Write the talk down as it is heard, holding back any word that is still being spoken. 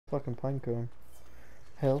Fucking pinecone.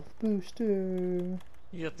 Health booster.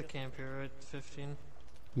 You got the camp here, right? 15.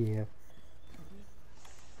 Yeah.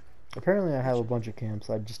 Apparently I have a bunch of camps.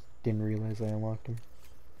 I just didn't realize I unlocked them.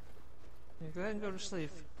 Yeah, go ahead and go to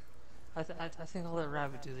sleep. I think I'll let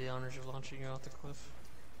Rabbit do the honors of launching you off the cliff.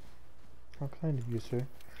 How kind of you, sir.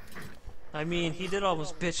 I mean, he did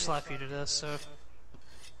almost bitch slap you to death, so...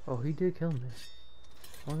 Oh, he did kill me.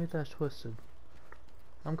 Don't get that twisted.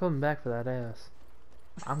 I'm coming back for that ass.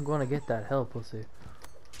 I'm gonna get that hell, pussy.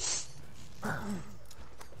 You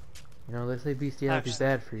know, they say bestiality's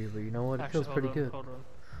bad for you, but you know what? It feels pretty good. Hold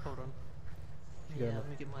on. Yeah, let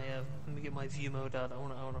me get my view mode out. I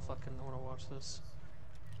wanna watch this.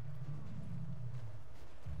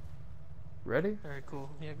 Ready? Very cool.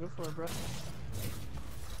 Yeah, go for it, bro.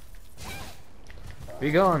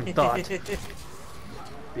 Begone, thought.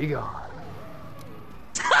 Begone.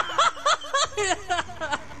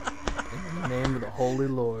 In the name of the Holy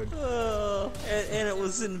Lord. Oh, and it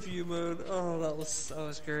was in view mode. Oh, that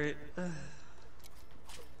was great.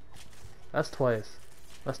 That's twice.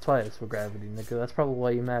 That's twice for gravity, nigga. That's probably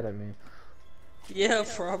why you mad at me. Yeah,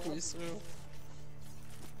 probably so.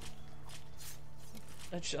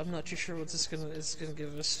 I'm not too sure what it's gonna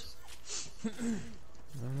give us. I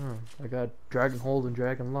don't know. I got dragon hold and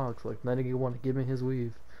dragon locks. Like, that nigga want to give me his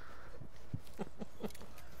weave.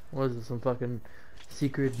 What is it? Some fucking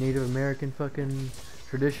secret Native American fucking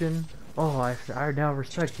tradition? Oh, I now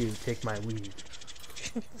respect you. Take my weave.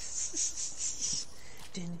 Wait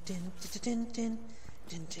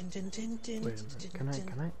a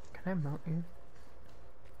minute. Can I mount you?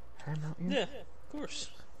 Can I mount you? Yeah, of course.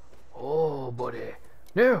 Oh, buddy.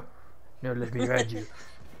 No! No, let me ride you.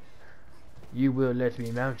 You will let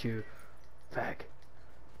me mount you. Fuck.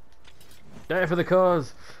 Die for the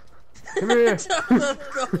cause. Come here.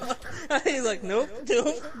 He's like, nope.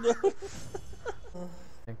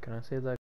 Can I say that?